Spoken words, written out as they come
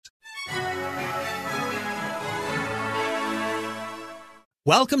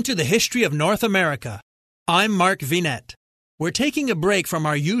Welcome to the History of North America. I'm Mark Vinette. We're taking a break from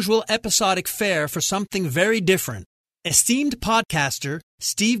our usual episodic fare for something very different. Esteemed podcaster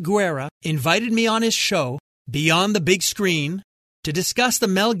Steve Guerra invited me on his show, Beyond the Big Screen, to discuss the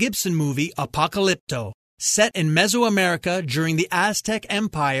Mel Gibson movie Apocalypto, set in Mesoamerica during the Aztec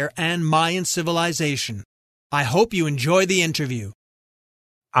Empire and Mayan civilization. I hope you enjoy the interview.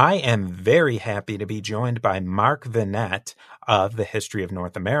 I am very happy to be joined by Mark Vinette of the History of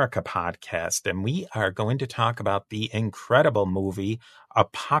North America podcast, and we are going to talk about the incredible movie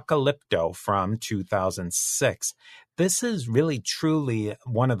Apocalypto from 2006. This is really truly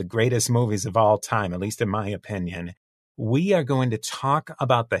one of the greatest movies of all time, at least in my opinion. We are going to talk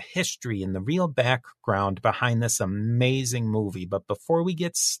about the history and the real background behind this amazing movie. But before we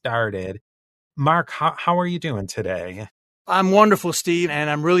get started, Mark, how are you doing today? I'm wonderful, Steve, and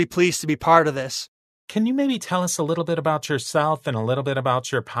I'm really pleased to be part of this. Can you maybe tell us a little bit about yourself and a little bit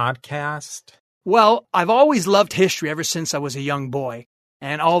about your podcast? Well, I've always loved history ever since I was a young boy.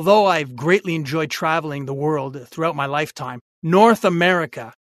 And although I've greatly enjoyed traveling the world throughout my lifetime, North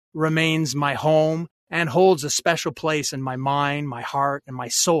America remains my home and holds a special place in my mind, my heart, and my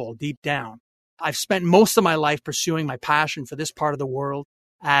soul deep down. I've spent most of my life pursuing my passion for this part of the world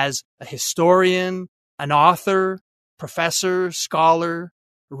as a historian, an author, professor, scholar,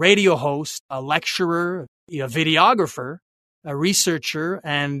 radio host, a lecturer, a videographer, a researcher,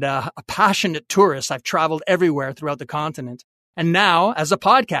 and a passionate tourist. I've traveled everywhere throughout the continent. And now, as a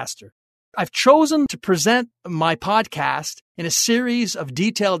podcaster, I've chosen to present my podcast in a series of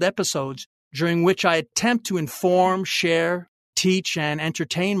detailed episodes during which I attempt to inform, share, teach, and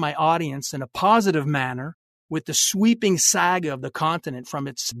entertain my audience in a positive manner with the sweeping saga of the continent from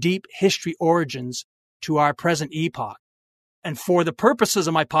its deep history origins to our present epoch. And for the purposes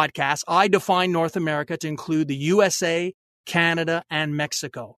of my podcast, I define North America to include the USA, Canada, and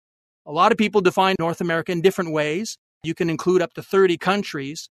Mexico. A lot of people define North America in different ways. You can include up to 30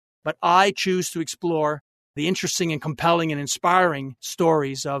 countries, but I choose to explore the interesting and compelling and inspiring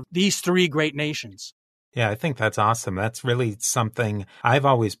stories of these three great nations. Yeah, I think that's awesome. That's really something I've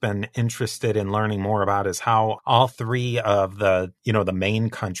always been interested in learning more about, is how all three of the main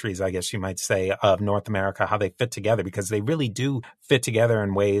countries, I guess you might say, of North America, how they fit together, because they really do fit together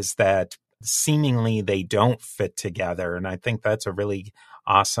in ways that seemingly they don't fit together. And I think that's a really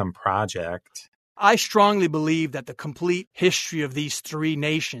awesome project. I strongly believe that the complete history of these three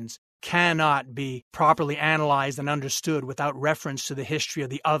nations cannot be properly analyzed and understood without reference to the history of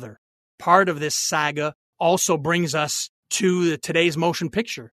the other. Part of this saga also brings us to today's motion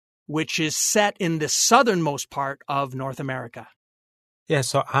picture, which is set in the southernmost part of North America. Yeah,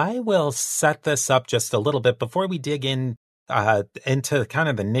 so I will set this up just a little bit before we dig into kind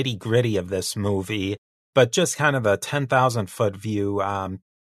of the nitty-gritty of this movie, but just kind of a 10,000-foot view.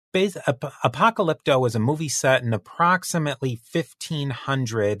 Apocalypto is a movie set in approximately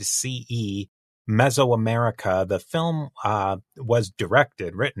 1500 CE, Mesoamerica. The film was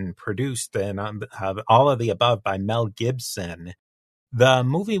directed, written, produced, and all of the above by Mel Gibson. The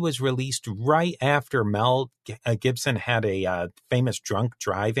movie was released right after Mel Gibson had a famous drunk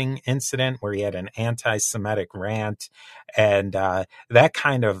driving incident where he had an anti-Semitic rant, and that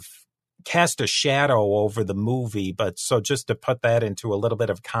kind of cast a shadow over the movie. But so just to put that into a little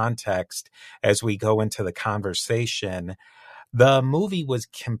bit of context as we go into the conversation, the movie was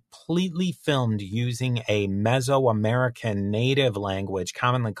completely filmed using a Mesoamerican native language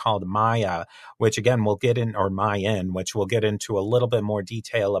commonly called Maya, which again we'll get in, or Mayan, which we'll get into a little bit more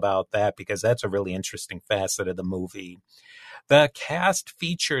detail about that, because that's a really interesting facet of the movie. The cast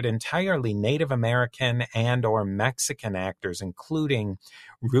featured entirely Native American and or Mexican actors, including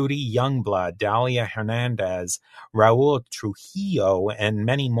Rudy Youngblood, Dalia Hernandez, Raul Trujillo, and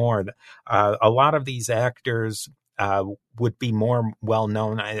many more. A lot of these actors would be more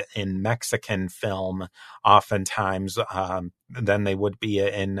well-known in Mexican film oftentimes than they would be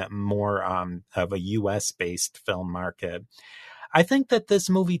in more of a U.S.-based film market. I think that this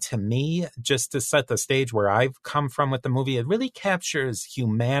movie, to me, just to set the stage where I've come from with the movie, it really captures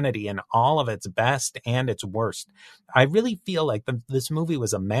humanity in all of its best and its worst. I really feel like this movie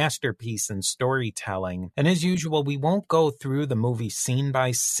was a masterpiece in storytelling. And as usual, we won't go through the movie scene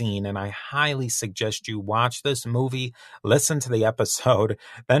by scene, and I highly suggest you watch this movie, listen to the episode,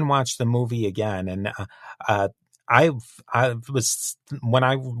 then watch the movie again. And when I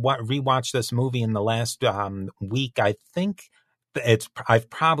rewatched this movie in the last week, I think I've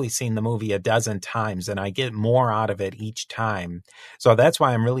probably seen the movie a dozen times, and I get more out of it each time. So that's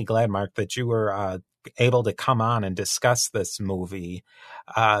why I'm really glad, Mark, that you were able to come on and discuss this movie.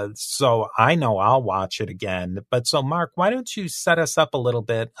 So I know I'll watch it again. But so, Mark, why don't you set us up a little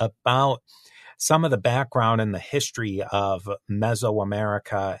bit about some of the background and the history of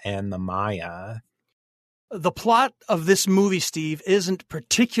Mesoamerica and the Maya? The plot of this movie, Steve, isn't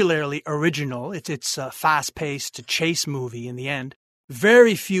particularly original. It's a fast-paced chase movie in the end.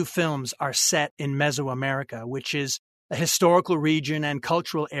 Very few films are set in Mesoamerica, which is a historical region and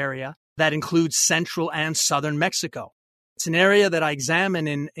cultural area that includes central and southern Mexico. It's an area that I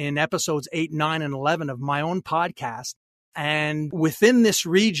examine in episodes 8, 9, and 11 of my own podcast. And within this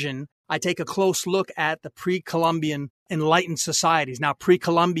region, I take a close look at the pre-Columbian enlightened societies. Now,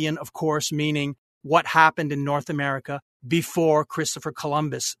 pre-Columbian, of course, meaning what happened in North America before Christopher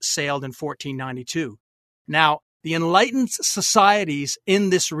Columbus sailed in 1492. Now, the enlightened societies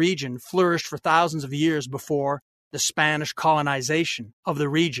in this region flourished for thousands of years before the Spanish colonization of the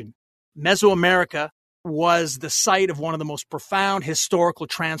region. Mesoamerica was the site of one of the most profound historical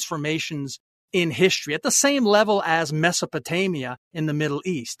transformations in history, at the same level as Mesopotamia in the Middle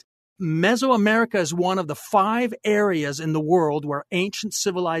East. Mesoamerica is one of the 5 areas in the world where ancient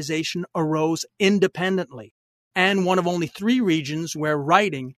civilization arose independently, and one of only 3 regions where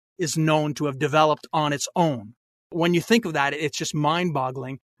writing is known to have developed on its own. When you think of that, it's just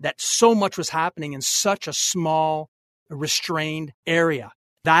mind-boggling that so much was happening in such a small, restrained area.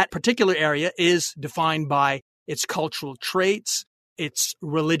 That particular area is defined by its cultural traits, its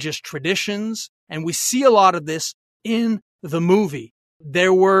religious traditions, and we see a lot of this in the movie.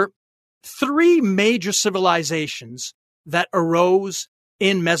 There were 3 major civilizations that arose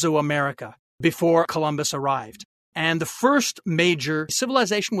in Mesoamerica before Columbus arrived. And the first major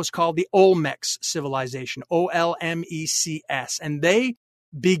civilization was called the Olmecs civilization, Olmecs. And they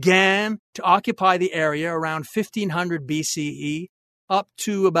began to occupy the area around 1500 BCE up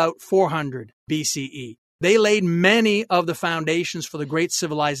to about 400 BCE. They laid many of the foundations for the great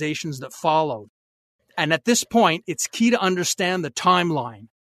civilizations that followed. And at this point, it's key to understand the timeline.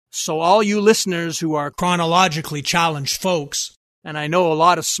 So all you listeners who are chronologically challenged folks, and I know a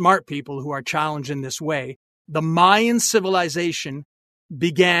lot of smart people who are challenged in this way, the Mayan civilization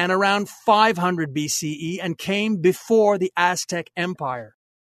began around 500 BCE and came before the Aztec Empire.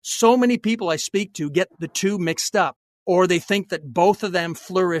 So many people I speak to get the two mixed up, or they think that both of them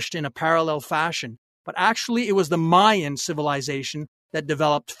flourished in a parallel fashion. But actually, it was the Mayan civilization that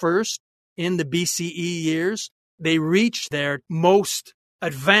developed first in the BCE years. They reached their most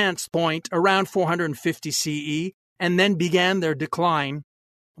advanced point around 450 CE and then began their decline,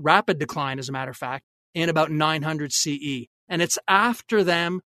 rapid decline as a matter of fact, in about 900 CE. And it's after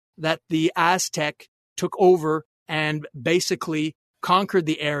them that the Aztec took over and basically conquered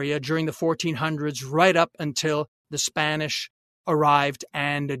the area during the 1400s right up until the Spanish arrived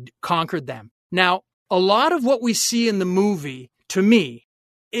and conquered them. Now, a lot of what we see in the movie, to me,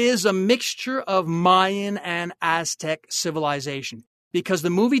 is a mixture of Mayan and Aztec civilization. Because the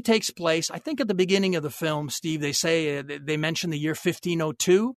movie takes place, I think at the beginning of the film, Steve, they mention the year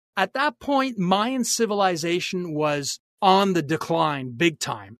 1502. At that point, Mayan civilization was on the decline big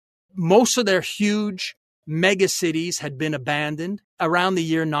time. Most of their huge megacities had been abandoned around the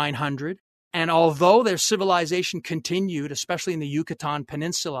year 900. And although their civilization continued, especially in the Yucatan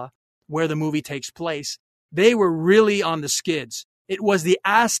Peninsula, where the movie takes place, they were really on the skids. It was the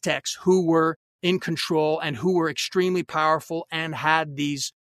Aztecs who were in control and who were extremely powerful and had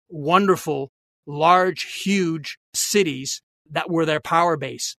these wonderful, large, huge cities that were their power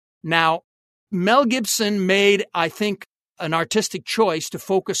base. Now, Mel Gibson made, I think, an artistic choice to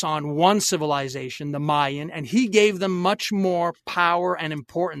focus on one civilization, the Mayan, and he gave them much more power and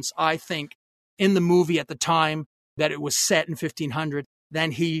importance, I think, in the movie at the time that it was set in 1500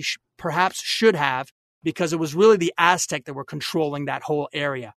 than he perhaps should have, because it was really the Aztec that were controlling that whole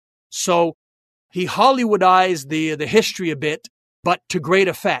area. So he Hollywoodized the history a bit, but to great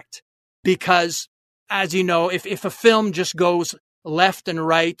effect, because, as you know, if a film just goes left and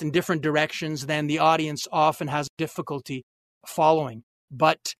right in different directions, then the audience often has difficulty following.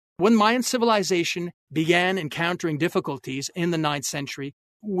 But when Mayan civilization began encountering difficulties in the 9th century,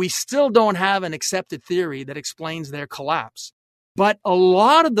 we still don't have an accepted theory that explains their collapse. But a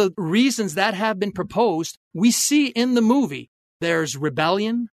lot of the reasons that have been proposed, we see in the movie. There's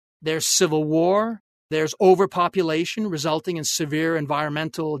rebellion, there's civil war, there's overpopulation resulting in severe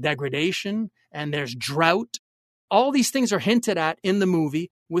environmental degradation, and there's drought. All these things are hinted at in the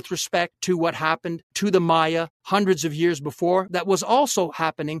movie with respect to what happened to the Maya hundreds of years before that was also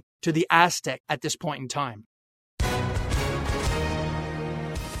happening to the Aztec at this point in time.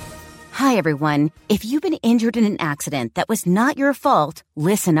 Hi, everyone. If you've been injured in an accident that was not your fault,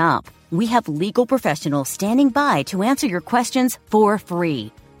 listen up. We have legal professionals standing by to answer your questions for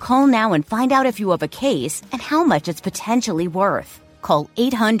free. Call now and find out if you have a case and how much it's potentially worth. Call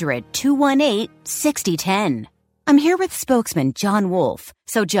 800-218-6010. I'm here with spokesman John Wolf.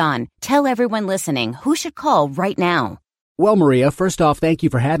 So, John, tell everyone listening who should call right now. Well, Maria, first off, thank you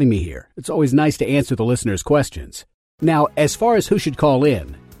for having me here. It's always nice to answer the listeners' questions. Now, as far as who should call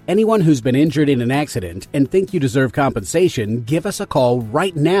in, anyone who's been injured in an accident and think you deserve compensation, give us a call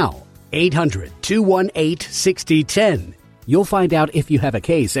right now. 800-218-6010. You'll find out if you have a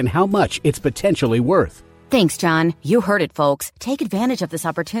case and how much it's potentially worth. Thanks, John. You heard it, folks. Take advantage of this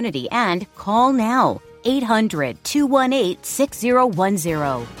opportunity and call now.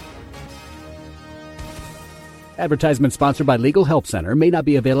 800-218-6010. Advertisement sponsored by Legal Help Center. May not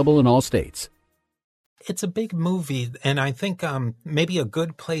be available in all states. It's a big movie, and I think maybe a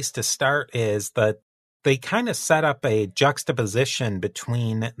good place to start is that they kind of set up a juxtaposition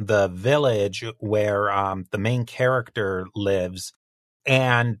between the village where the main character lives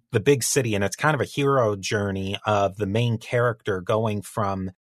and the big city. And it's kind of a hero journey of the main character going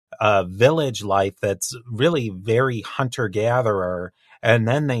from a village life that's really very hunter-gatherer. And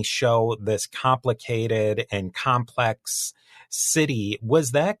then they show this complicated and complex city.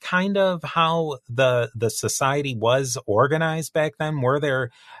 Was that kind of how the society was organized back then? Were there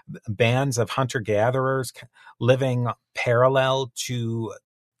bands of hunter-gatherers living parallel to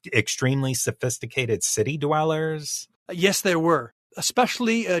extremely sophisticated city dwellers? Yes, there were,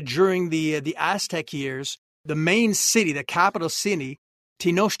 especially during the Aztec years. The main city, the capital city,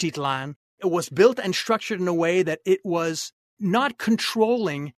 Tenochtitlan, it was built and structured in a way that it was not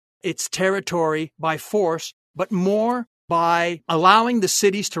controlling its territory by force, but more by allowing the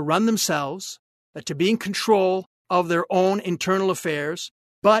cities to run themselves, to be in control of their own internal affairs,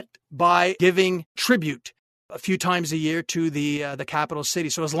 but by giving tribute a few times a year to the capital city.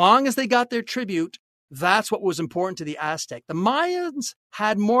 So as long as they got their tribute, that's what was important to the Aztec. The Mayans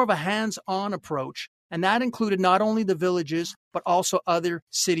had more of a hands-on approach, and that included not only the villages, but also other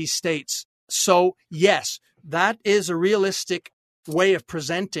city-states. So yes, that is a realistic way of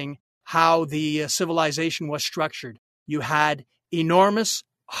presenting how the civilization was structured. You had enormous,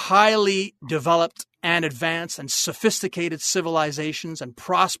 highly developed and advanced and sophisticated civilizations and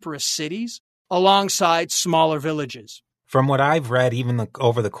prosperous cities alongside smaller villages. From what I've read, even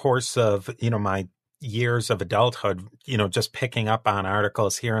over the course of, my years of adulthood, just picking up on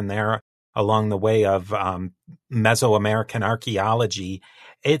articles here and there along the way of Mesoamerican archaeology,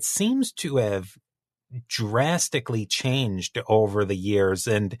 it seems to have drastically changed over the years,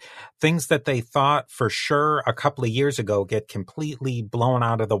 and things that they thought for sure a couple of years ago get completely blown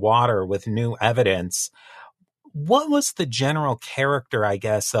out of the water with new evidence. What was the general character, I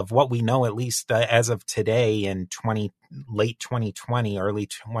guess, of what we know, at least as of today in late 2020, early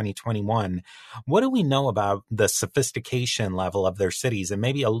 2021? What do we know about the sophistication level of their cities and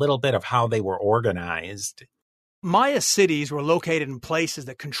maybe a little bit of how they were organized? Maya cities were located in places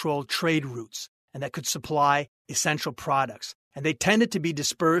that controlled trade routes and that could supply essential products. And they tended to be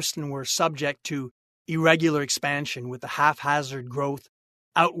dispersed and were subject to irregular expansion with the haphazard growth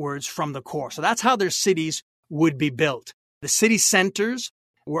outwards from the core. So that's how their cities would be built. The city centers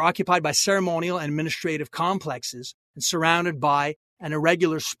were occupied by ceremonial and administrative complexes and surrounded by an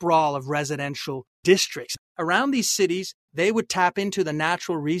irregular sprawl of residential districts. Around these cities, they would tap into the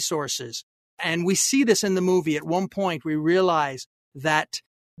natural resources. And we see this in the movie. At one point, we realize that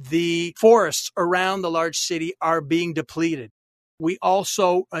the forests around the large city are being depleted. We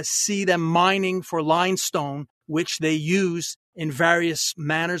also see them mining for limestone, which they use in various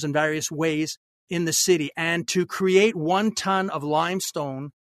manners and various ways in the city. And to create 1 ton of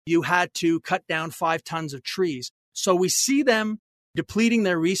limestone, you had to cut down 5 tons of trees. So we see them depleting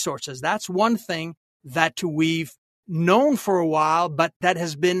their resources. That's one thing that we've known for a while, but that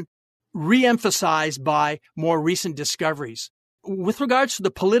has been re-emphasized by more recent discoveries. With regards to the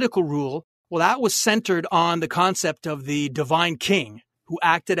political rule, well, that was centered on the concept of the divine king, who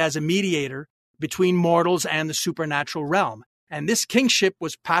acted as a mediator between mortals and the supernatural realm. And this kingship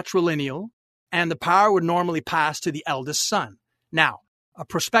was patrilineal, and the power would normally pass to the eldest son. Now, a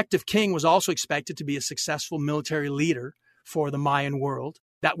prospective king was also expected to be a successful military leader for the Mayan world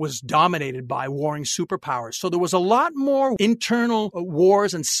that was dominated by warring superpowers. So there was a lot more internal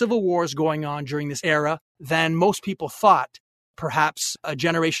wars and civil wars going on during this era than most people thought, perhaps a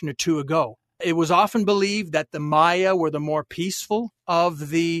generation or two ago. It was often believed that the Maya were the more peaceful of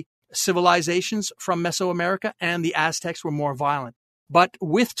the civilizations from Mesoamerica, and the Aztecs were more violent. But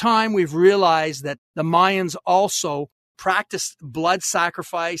with time, we've realized that the Mayans also practiced blood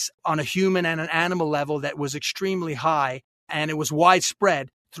sacrifice on a human and an animal level that was extremely high, and it was widespread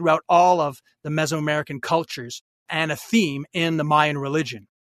throughout all of the Mesoamerican cultures and a theme in the Mayan religion.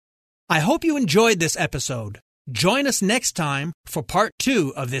 I hope you enjoyed this episode. Join us next time for part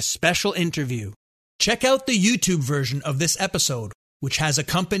 2 of this special interview. Check out the YouTube version of this episode, which has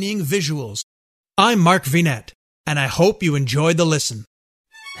accompanying visuals. I'm Mark Vinette, and I hope you enjoyed the listen.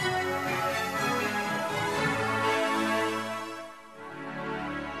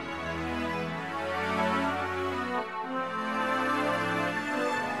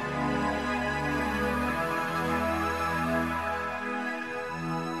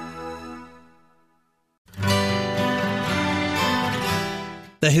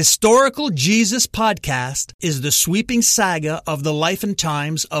 The Historical Jesus Podcast is the sweeping saga of the life and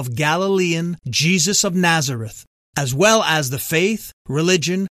times of Galilean Jesus of Nazareth, as well as the faith,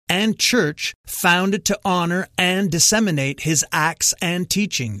 religion, and church founded to honor and disseminate his acts and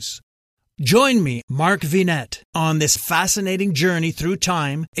teachings. Join me, Mark Vinette, on this fascinating journey through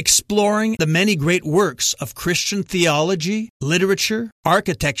time, exploring the many great works of Christian theology, literature,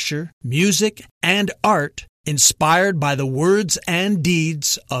 architecture, music, and art inspired by the words and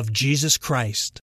deeds of Jesus Christ.